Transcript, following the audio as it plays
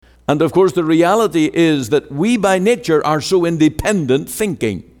And of course, the reality is that we by nature are so independent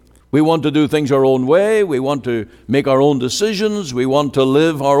thinking. We want to do things our own way. We want to make our own decisions. We want to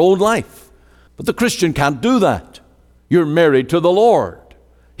live our own life. But the Christian can't do that. You're married to the Lord.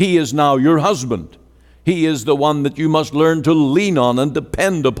 He is now your husband. He is the one that you must learn to lean on and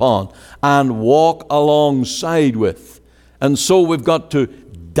depend upon and walk alongside with. And so we've got to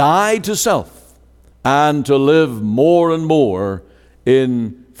die to self and to live more and more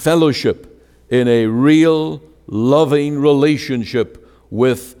in fellowship, in a real, loving relationship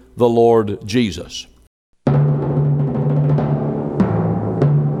with the Lord Jesus.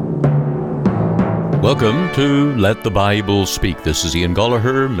 Welcome to Let the Bible Speak. This is Ian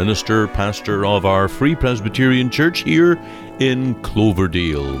Gollaher, minister, pastor of our Free Presbyterian Church here in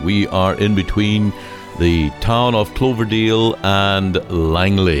Cloverdale. We are in between the town of Cloverdale and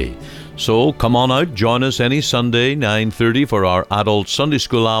Langley. So come on out, join us any Sunday, 9:30 for our adult Sunday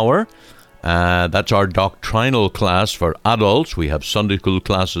school hour. That's our doctrinal class for adults. We have Sunday school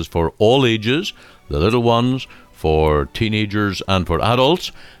classes for all ages, the little ones, for teenagers and for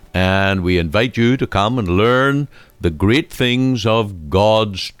adults. And we invite you to come and learn the great things of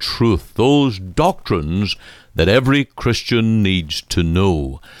God's truth, those doctrines that every Christian needs to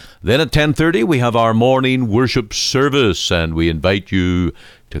know. Then at 10:30 we have our morning worship service, and we invite you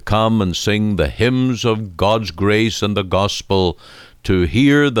to come and sing the hymns of God's grace and the gospel, to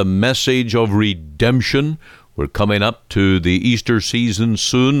hear the message of redemption. We're coming up to the Easter season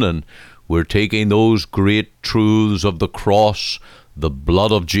soon, and we're taking those great truths of the cross, the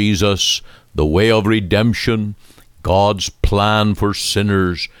blood of Jesus, the way of redemption, God's plan for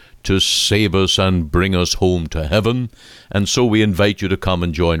sinners to save us and bring us home to heaven. And so we invite you to come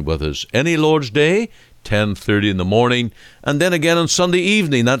and join with us any Lord's Day, 10:30 in the morning, and then again on Sunday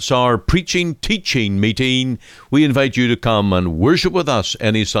evening. That's our preaching, teaching meeting. We invite you to come and worship with us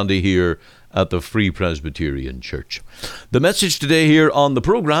any Sunday here at the Free Presbyterian Church. The message today here on the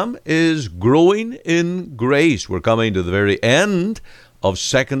program is growing in grace. We're coming to the very end of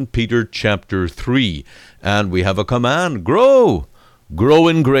 2 Peter chapter 3, and we have a command: grow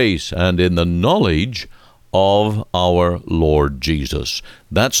in grace and in the knowledge of our Lord Jesus.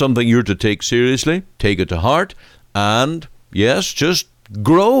 That's something you're to take seriously, take it to heart, and yes, just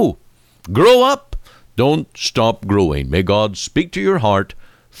grow up. Don't stop growing. May God speak to your heart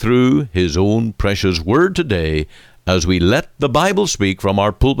through His own precious word today as we let the Bible speak from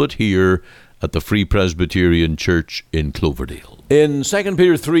our pulpit here at the Free Presbyterian Church in Cloverdale. In 2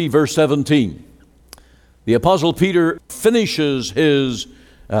 Peter 3 verse 17, the Apostle Peter finishes his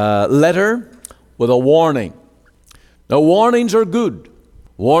letter with a warning. Now, warnings are good.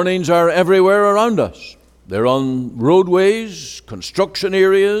 Warnings are everywhere around us. They're on roadways, construction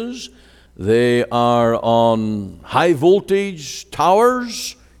areas. They are on high voltage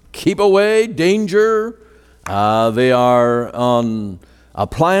towers. Keep away, danger. They are on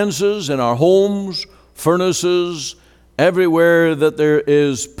appliances in our homes, furnaces, everywhere that there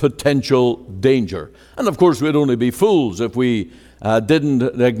is potential danger. And of course, we'd only be fools if we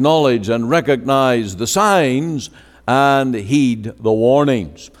didn't acknowledge and recognize the signs and heed the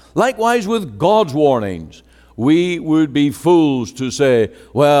warnings. Likewise with God's warnings, we would be fools to say,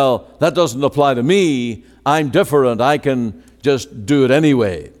 well, that doesn't apply to me. I'm different. I can just do it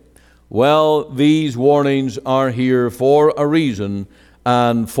anyway. Well, these warnings are here for a reason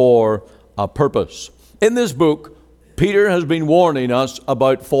and for a purpose. In this book, Peter has been warning us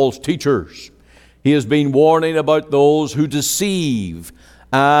about false teachers. He has been warning about those who deceive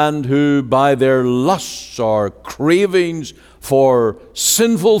and who by their lusts or cravings for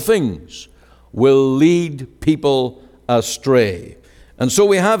sinful things will lead people astray. And so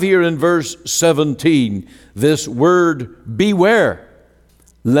we have here in verse 17 this word, beware,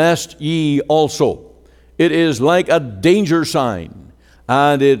 lest ye also. It is like a danger sign,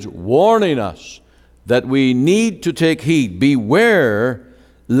 and it's warning us that we need to take heed. Beware,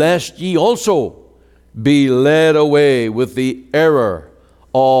 lest ye also be led away with the error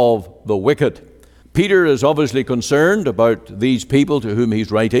of the wicked. Peter is obviously concerned about these people to whom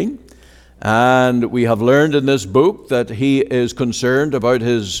he's writing, and we have learned in this book that he is concerned about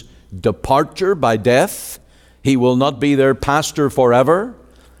his departure by death. He will not be their pastor forever.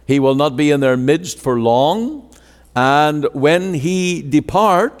 He will not be in their midst for long, and when he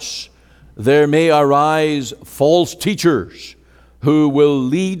departs, there may arise false teachers who will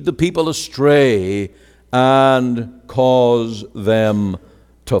lead the people astray and cause them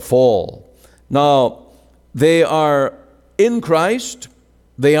to fall. Now, they are in Christ,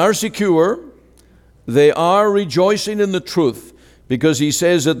 they are secure, they are rejoicing in the truth, because he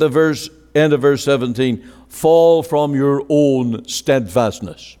says at the end of verse 17, fall from your own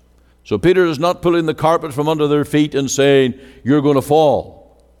steadfastness. So Peter is not pulling the carpet from under their feet and saying, you're going to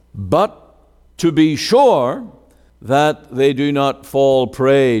fall. But to be sure that they do not fall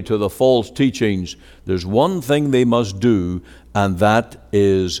prey to the false teachings, there's one thing they must do, and that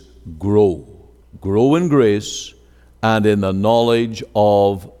is grow. Grow in grace and in the knowledge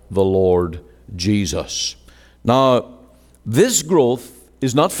of the Lord Jesus. Now, this growth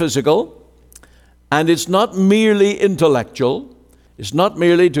is not physical, and it's not merely intellectual. It's not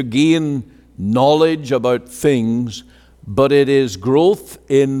merely to gain knowledge about things, but it is growth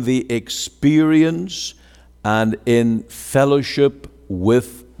in the experience and in fellowship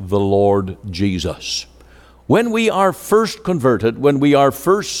with the Lord Jesus. When we are first converted, when we are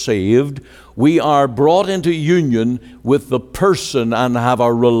first saved, we are brought into union with the person and have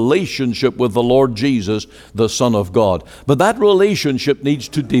a relationship with the Lord Jesus, the Son of God. But that relationship needs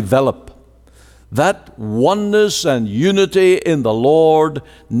to develop. That oneness and unity in the Lord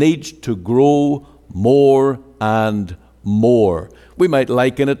needs to grow more and more. We might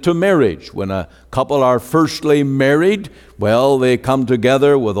liken it to marriage. When a couple are firstly married, well, they come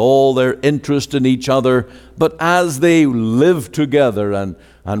together with all their interest in each other. But as they live together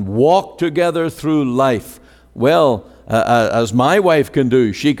and walk together through life, well, as my wife can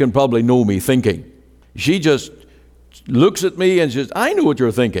do, she can probably know me thinking. She just looks at me and says, I know what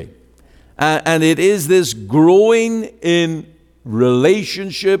you're thinking. And it is this growing in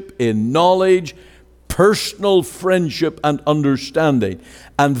relationship, in knowledge, personal friendship and understanding.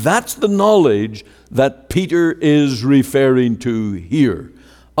 And that's the knowledge that Peter is referring to here.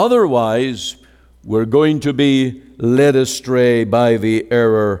 Otherwise, we're going to be led astray by the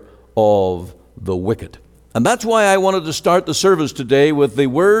error of the wicked. And that's why I wanted to start the service today with the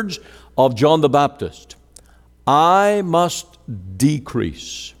words of John the Baptist. I must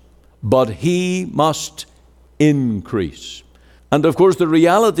decrease, but he must increase. And of course, the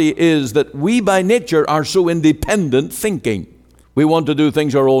reality is that we by nature are so independent thinking. We want to do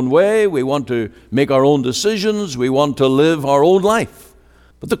things our own way. We want to make our own decisions. We want to live our own life.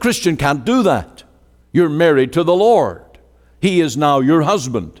 But the Christian can't do that. You're married to the Lord. He is now your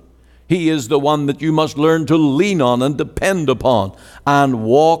husband. He is the one that you must learn to lean on and depend upon and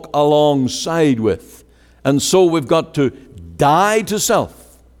walk alongside with. And so we've got to die to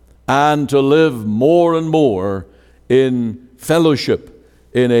self and to live more and more in fellowship,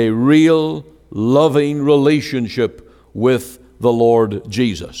 in a real, loving relationship with the Lord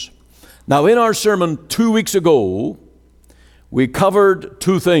Jesus. Now, in our sermon 2 weeks ago, we covered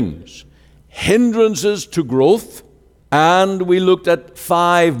two things: hindrances to growth, and we looked at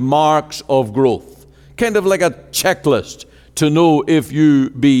 5 marks of growth, kind of like a checklist to know if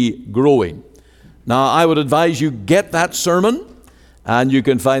you be growing. Now, I would advise you get that sermon, and you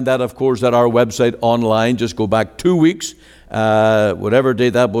can find that, of course, at our website online. Just go back 2 weeks, whatever day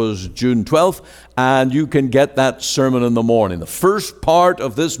that was, June 12th, and you can get that sermon in the morning. The first part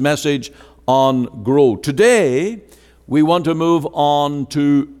of this message on grow. Today, we want to move on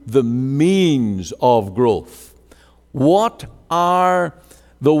to the means of growth. What are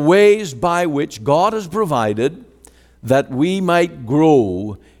the ways by which God has provided that we might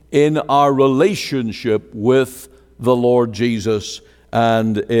grow in our relationship with the Lord Jesus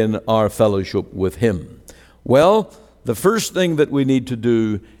and in our fellowship with Him? Well, the first thing that we need to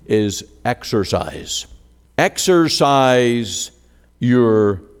do is exercise. Exercise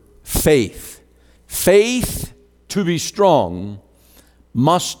your faith. Faith, to be strong,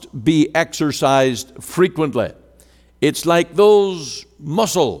 must be exercised frequently. It's like those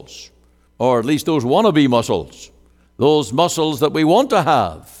muscles, or at least those wannabe muscles, those muscles that we want to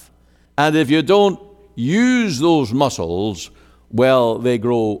have. And if you don't use those muscles, well, they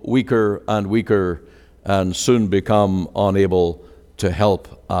grow weaker and weaker and soon become unable to help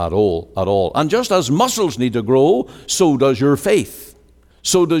at all. And just as muscles need to grow, so does your faith.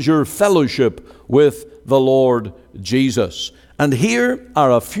 So does your fellowship with the Lord Jesus. And here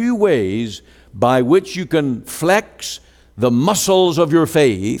are a few ways by which you can flex the muscles of your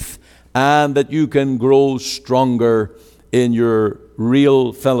faith and that you can grow stronger in your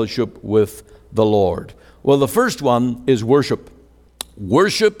real fellowship with the Lord. Well, the first one is worship.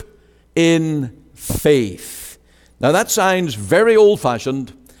 Worship in faith. Now that sounds very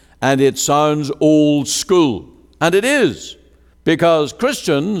old-fashioned and it sounds old school. And it is, because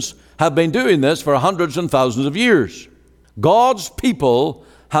Christians have been doing this for hundreds and thousands of years. God's people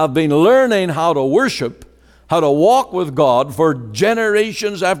have been learning how to worship, how to walk with God for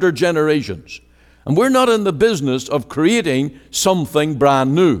generations after generations. And we're not in the business of creating something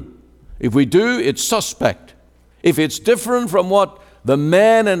brand new. If we do, it's suspect. If it's different from what the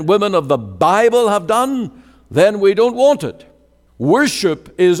men and women of the Bible have done, then we don't want it.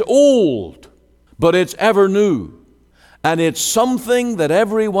 Worship is old, but it's ever new. And it's something that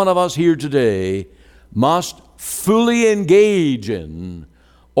every one of us here today must fully engage in,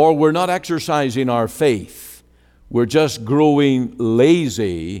 or we're not exercising our faith. We're just growing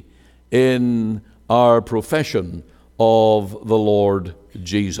lazy in our profession of the Lord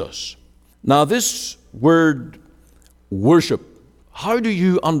Jesus. Now, this word worship, how do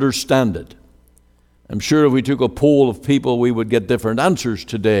you understand it? I'm sure if we took a poll of people, we would get different answers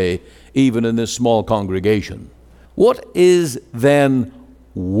today, even in this small congregation. What is then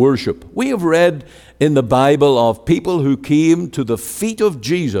worship? We have read in the Bible of people who came to the feet of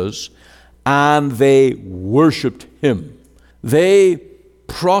Jesus and they worshiped him. They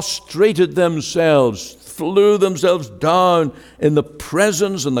prostrated themselves, threw themselves down in the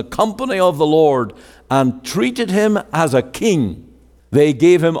presence and the company of the Lord and treated him as a king. They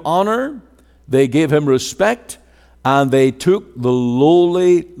gave him honor, they gave him respect, and they took the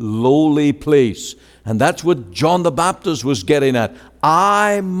lowly place. And that's what John the Baptist was getting at.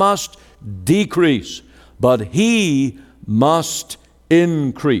 I must decrease, but he must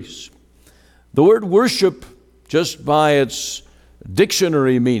increase. The word worship, just by its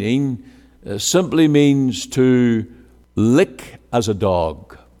dictionary meaning, simply means to lick as a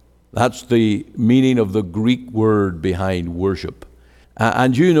dog. That's the meaning of the Greek word behind worship.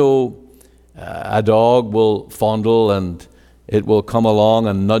 And you know, a dog will fondle and it will come along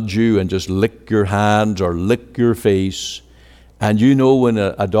and nudge you and just lick your hands or lick your face. And you know when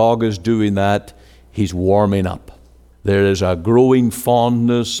a dog is doing that, he's warming up. There is a growing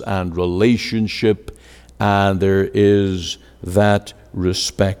fondness and relationship, and there is that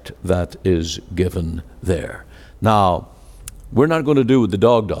respect that is given there. Now, we're not going to do what the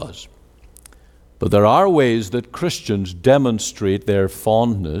dog does, but there are ways that Christians demonstrate their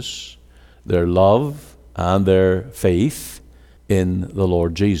fondness, their love, and their faith in the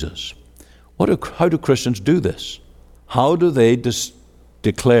Lord Jesus. How do Christians do this? How do they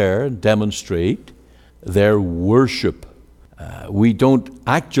declare, demonstrate their worship? We don't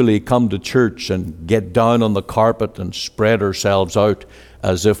actually come to church and get down on the carpet and spread ourselves out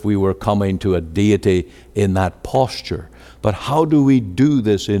as if we were coming to a deity in that posture. But how do we do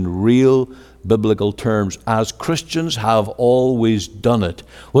this in real biblical terms, as Christians have always done it?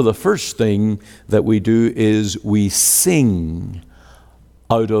 Well, the first thing that we do is we sing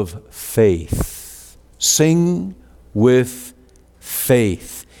out of faith. Sing with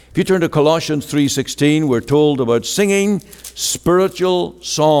faith. If you turn to Colossians 3:16, we're told about singing spiritual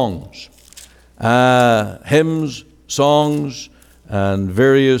songs, hymns, songs, and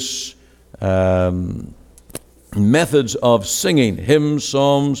various methods of singing, hymns,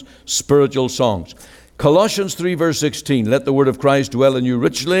 psalms, spiritual songs. Colossians 3 verse 16, let the word of Christ dwell in you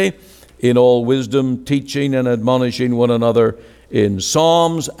richly, in all wisdom, teaching and admonishing one another in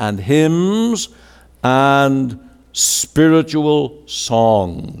psalms and hymns and spiritual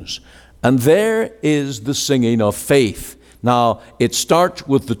songs. And there is the singing of faith. Now, it starts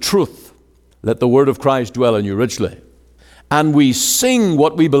with the truth. Let the word of Christ dwell in you richly. And we sing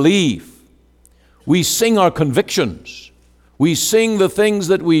what we believe. We sing our convictions. We sing the things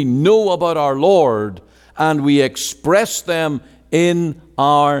that we know about our Lord, and we express them in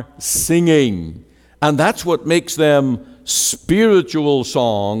our singing. And that's what makes them spiritual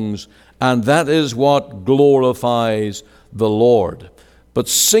songs, and that is what glorifies the Lord. But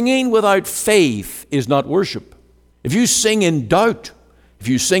singing without faith is not worship. If you sing in doubt, if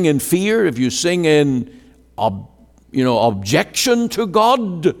you sing in fear, if you sing in objection to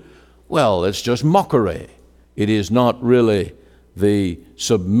God, well, it's just mockery. It is not really the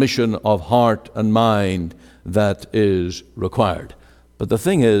submission of heart and mind that is required. But the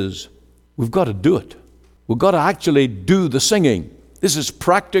thing is, we've got to do it. We've got to actually do the singing. This is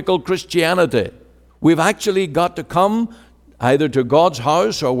practical Christianity. We've actually got to come either to God's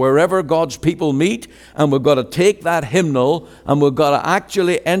house or wherever God's people meet, and we've got to take that hymnal and we've got to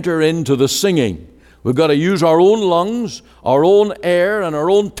actually enter into the singing. We've got to use our own lungs, our own air, and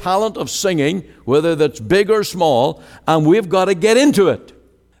our own talent of singing, whether that's big or small, and we've got to get into it.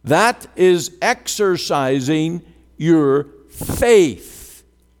 That is exercising your faith.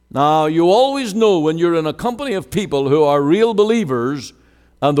 Now, you always know when you're in a company of people who are real believers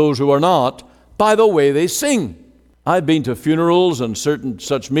and those who are not by the way they sing. I've been to funerals and certain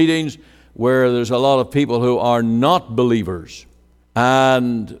such meetings where there's a lot of people who are not believers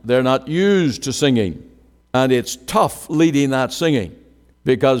and they're not used to singing. And it's tough leading that singing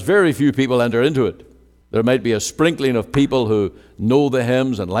because very few people enter into it. There might be a sprinkling of people who know the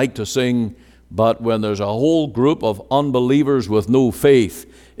hymns and like to sing, but when there's a whole group of unbelievers with no faith,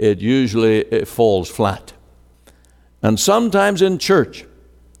 it usually falls flat. And sometimes in church,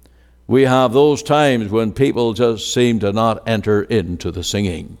 we have those times when people just seem to not enter into the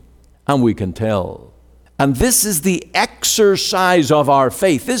singing. And we can tell. And this is the exercise of our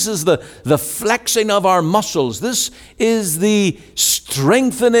faith. This is the flexing of our muscles. This is the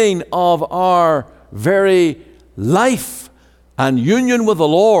strengthening of our very life and union with the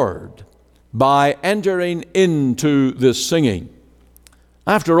Lord by entering into this singing.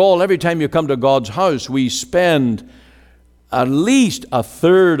 After all, every time you come to God's house, we spend at least a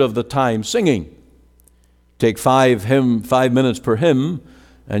third of the time singing. Take 5 minutes per hymn,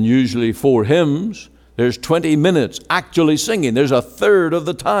 and usually 4 hymns. There's 20 minutes actually singing. There's a third of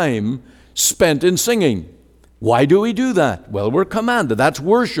the time spent in singing. Why do we do that? Well, we're commanded. That's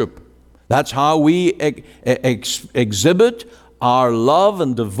worship. That's how we exhibit our love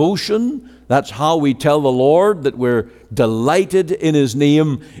and devotion. That's how we tell the Lord that we're delighted in His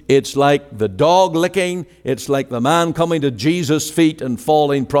name. It's like the dog licking. It's like the man coming to Jesus' feet and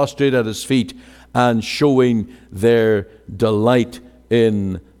falling prostrate at His feet and showing their delight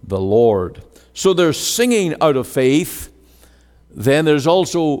in the Lord. So there's singing out of faith. Then there's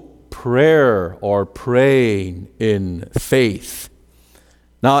also prayer or praying in faith.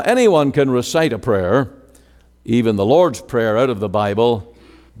 Now, anyone can recite a prayer, even the Lord's Prayer out of the Bible,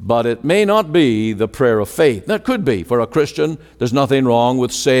 but it may not be the prayer of faith. That could be. For a Christian, there's nothing wrong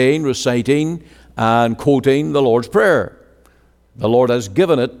with saying, reciting, and quoting the Lord's Prayer. The Lord has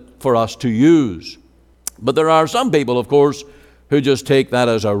given it for us to use. But there are some people, of course, who just take that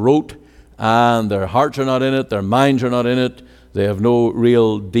as a rote, and their hearts are not in it, their minds are not in it, they have no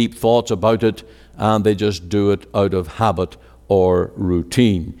real deep thoughts about it, and they just do it out of habit or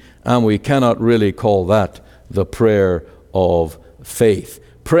routine. And we cannot really call that the prayer of faith.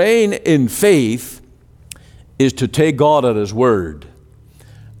 Praying in faith is to take God at His word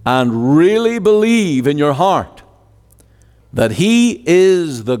and really believe in your heart that He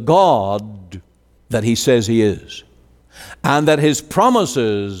is the God that He says He is, and that His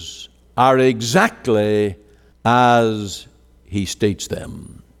promises are exactly as He states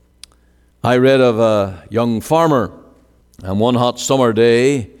them. I read of a young farmer, and one hot summer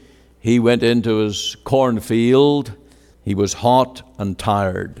day, he went into his cornfield. He was hot and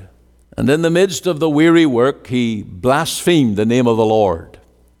tired. And in the midst of the weary work, he blasphemed the name of the Lord.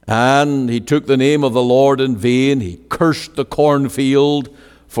 And he took the name of the Lord in vain. He cursed the cornfield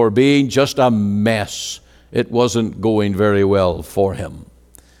for being just a mess. It wasn't going very well for him.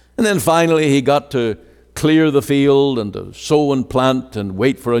 And then finally he got to clear the field and to sow and plant and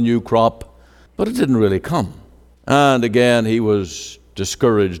wait for a new crop. But it didn't really come. And again he was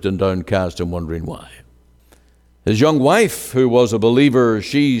discouraged and downcast and wondering why. His young wife, who was a believer,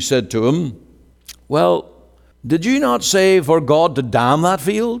 she said to him, "Well, did you not say for God to damn that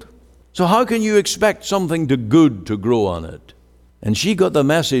field? So how can you expect something good to grow on it?" And she got the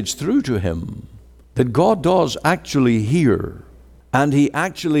message through to him that God does actually hear, and He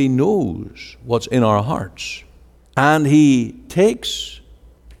actually knows what's in our hearts, and He takes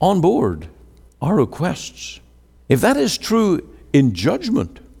on board our requests. If that is true in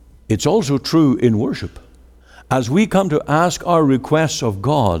judgment, it's also true in worship. As we come to ask our requests of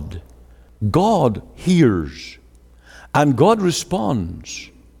God, God hears, and God responds,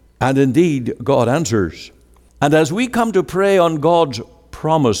 and indeed God answers. And as we come to pray on God's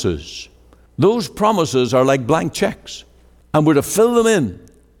promises, those promises are like blank checks, and we're to fill them in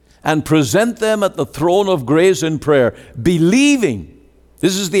and present them at the throne of grace in prayer, believing,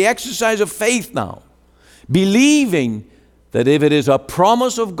 this is the exercise of faith now, believing that if it is a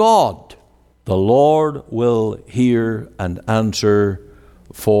promise of God, the Lord will hear and answer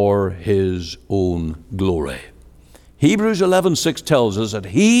for His own glory. Hebrews 11:6 tells us that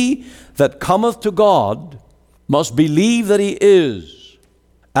he that cometh to God must believe that He is,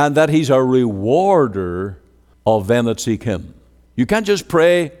 and that He's a rewarder of them that seek Him. You can't just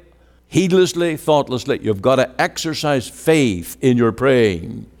pray heedlessly, thoughtlessly. You've got to exercise faith in your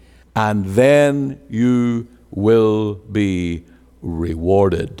praying, and then you will be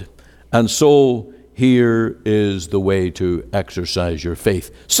rewarded. And so here is the way to exercise your faith.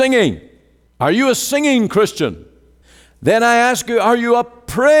 Singing. Are you a singing Christian? Then I ask you, are you a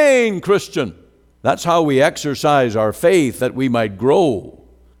praying Christian? That's how we exercise our faith, that we might grow.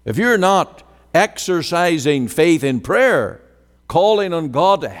 If you're not exercising faith in prayer, calling on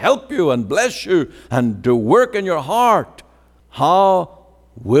God to help you and bless you and to work in your heart, how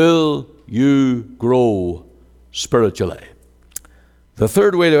will you grow spiritually? The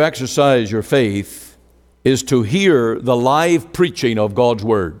third way to exercise your faith is to hear the live preaching of God's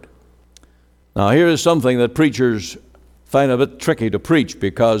Word. Now, here is something that preachers find a bit tricky to preach,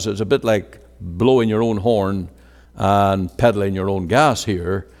 because it's a bit like blowing your own horn and peddling your own gas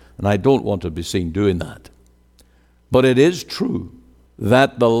here, and I don't want to be seen doing that. But it is true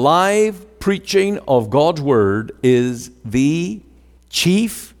that the live preaching of God's Word is the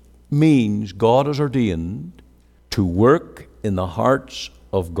chief means God has ordained to work in the hearts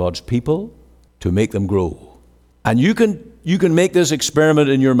of God's people to make them grow. And you can make this experiment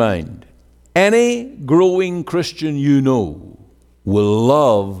in your mind. Any growing Christian you know will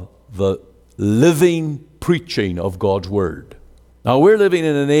love the living preaching of God's Word. Now, we're living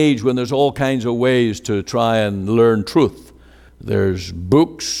in an age when there's all kinds of ways to try and learn truth. There's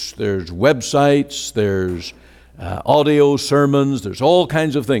books, there's websites, there's audio sermons, there's all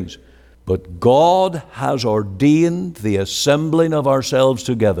kinds of things. But God has ordained the assembling of ourselves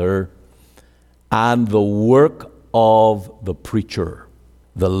together and the work of the preacher,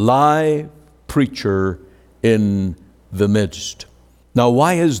 the live preacher in the midst. Now,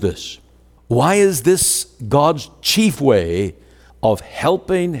 why is this? Why is this God's chief way of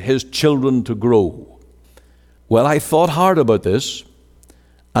helping His children to grow? Well, I thought hard about this,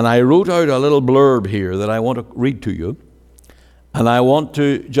 and I wrote out a little blurb here that I want to read to you, and I want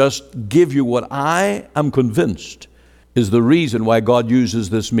to just give you what I am convinced is the reason why God uses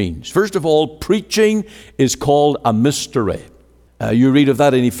this means. First of all, preaching is called a mystery. You read of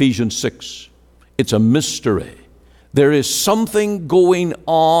that in Ephesians 6. It's a mystery. There is something going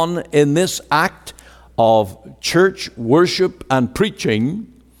on in this act of church worship and preaching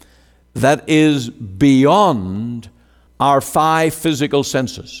that is beyond our 5 physical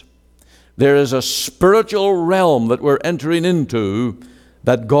senses. There is a spiritual realm that we're entering into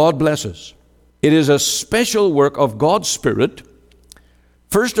that God blesses. It is a special work of God's Spirit,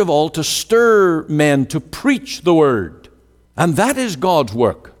 first of all, to stir men to preach the Word. And that is God's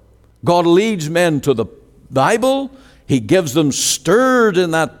work. God leads men to the Bible. He gives them stirred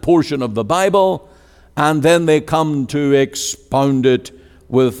in that portion of the Bible, and then they come to expound it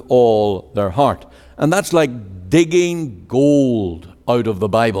with all their heart. And that's like digging gold out of the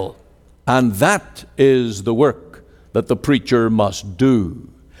Bible. And that is the work that the preacher must do.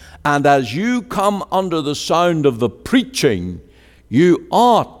 And as you come under the sound of the preaching, you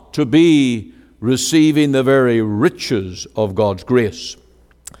ought to be receiving the very riches of God's grace.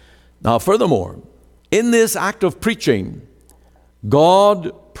 Now, furthermore, in this act of preaching,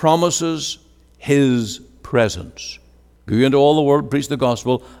 God promises His presence. Go into all the world, preach the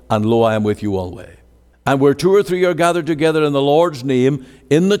gospel, and lo, I am with you always. And where 2 or 3 are gathered together in the Lord's name,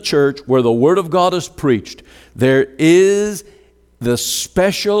 in the church, where the Word of God is preached, there is the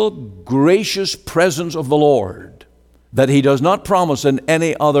special, gracious presence of the Lord that He does not promise in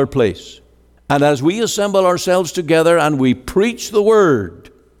any other place. And as we assemble ourselves together and we preach the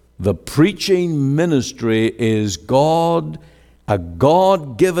Word, the preaching ministry is a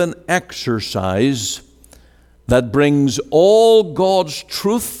God-given exercise that brings all God's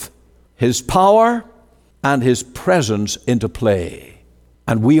truth, His power, and His presence into play.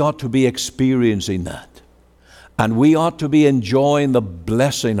 And we ought to be experiencing that. And we ought to be enjoying the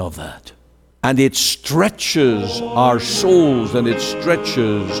blessing of that. And it stretches our souls, and it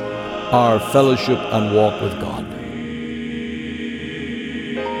stretches our fellowship and walk with God.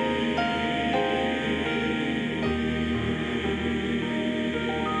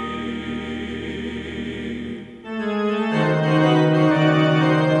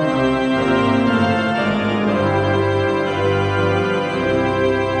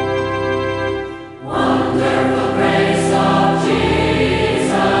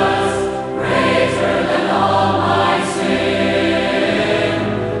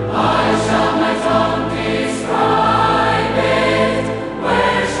 Describe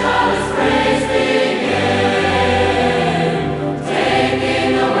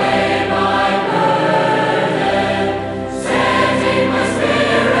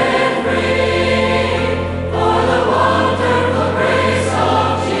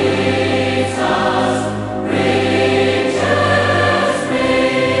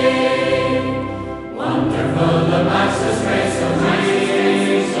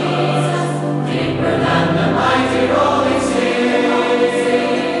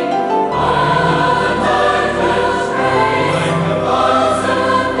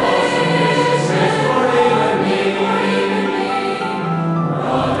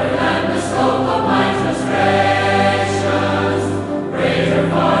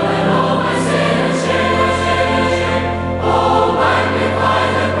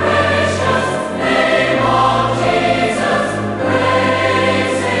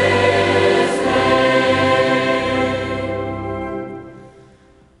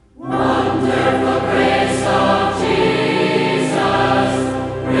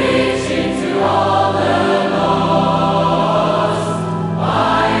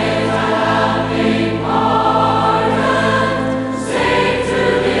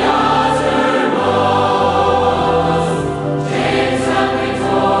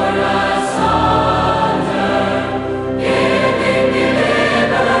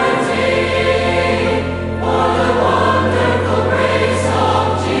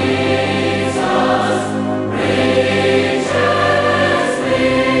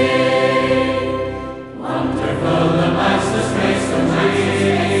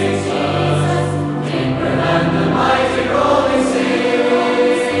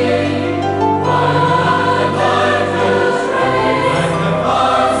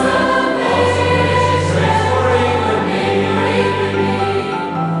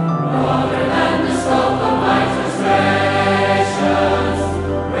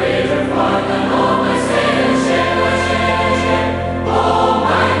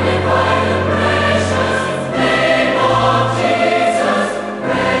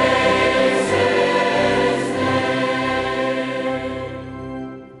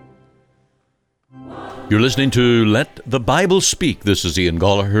You're listening to Let the Bible Speak. This is Ian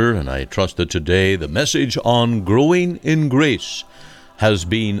Gollaher, and I trust that today the message on growing in grace has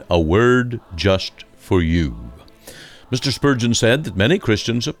been a word just for you. Mr. Spurgeon said that many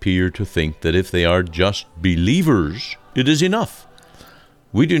Christians appear to think that if they are just believers, it is enough.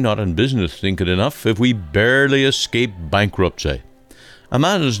 We do not in business think it enough if we barely escape bankruptcy. A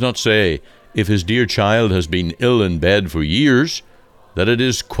man does not say, if his dear child has been ill in bed for years, that it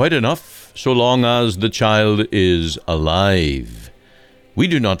is quite enough so long as the child is alive. We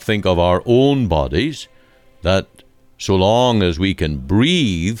do not think of our own bodies, that so long as we can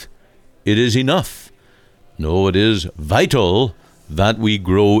breathe, it is enough. No, it is vital that we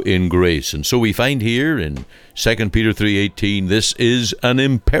grow in grace. And so we find here in 2 Peter 3:18, this is an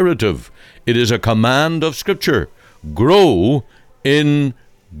imperative. It is a command of Scripture. Grow in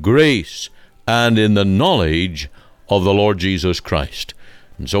grace and in the knowledge of the Lord Jesus Christ.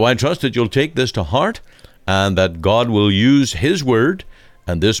 And so I trust that you'll take this to heart and that God will use His Word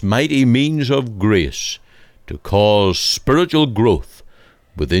and this mighty means of grace to cause spiritual growth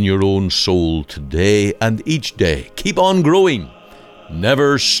within your own soul today and each day. Keep on growing.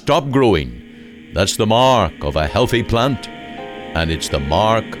 Never stop growing. That's the mark of a healthy plant, and it's the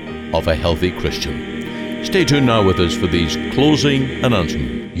mark of a healthy Christian. Stay tuned now with us for these closing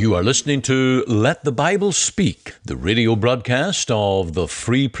announcements. You are listening to Let the Bible Speak, the radio broadcast of the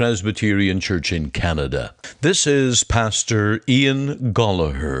Free Presbyterian Church in Canada. This is Pastor Ian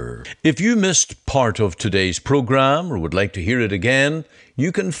Gollaher. If you missed part of today's program or would like to hear it again,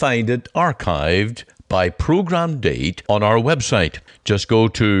 you can find it archived by program date on our website. Just go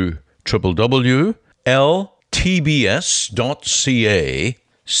to www.ltbs.ca,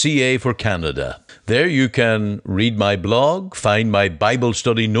 CA for Canada. There you can read my blog, find my Bible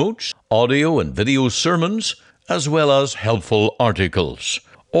study notes, audio and video sermons, as well as helpful articles.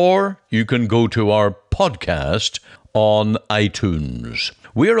 Or you can go to our podcast on iTunes.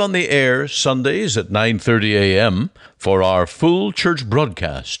 We're on the air Sundays at 9:30 a.m. for our full church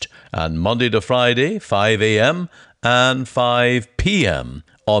broadcast, and Monday to Friday, 5 a.m. and 5 p.m.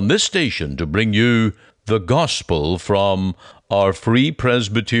 on this station to bring you the gospel from our Free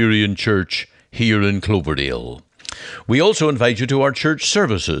Presbyterian Church here in Cloverdale. We also invite you to our church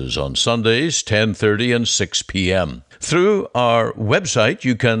services on Sundays, 10:30 and 6 p.m. Through our website,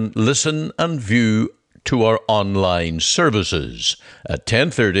 you can listen and view to our online services at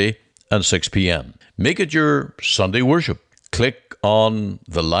 10:30 and 6 p.m. Make it your Sunday worship. Click on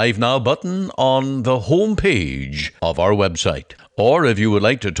the Live Now button on the home page of our website. Or if you would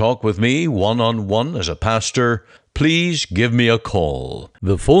like to talk with me one-on-one as a pastor, please give me a call.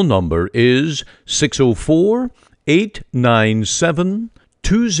 The phone number is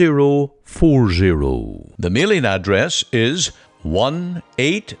 604-897-2040. The mailing address is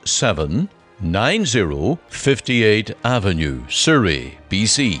 18790 58th Avenue, Surrey,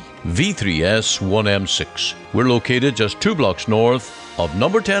 BC, V3S1M6. We're located just 2 blocks north of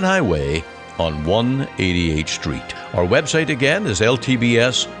number 10 Highway on 188th Street. Our website again is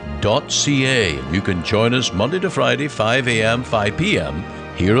ltbs.ca, and you can join us Monday to Friday, 5 a.m., 5 p.m.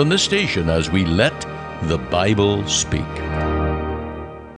 here on the station as we let the Bible speak.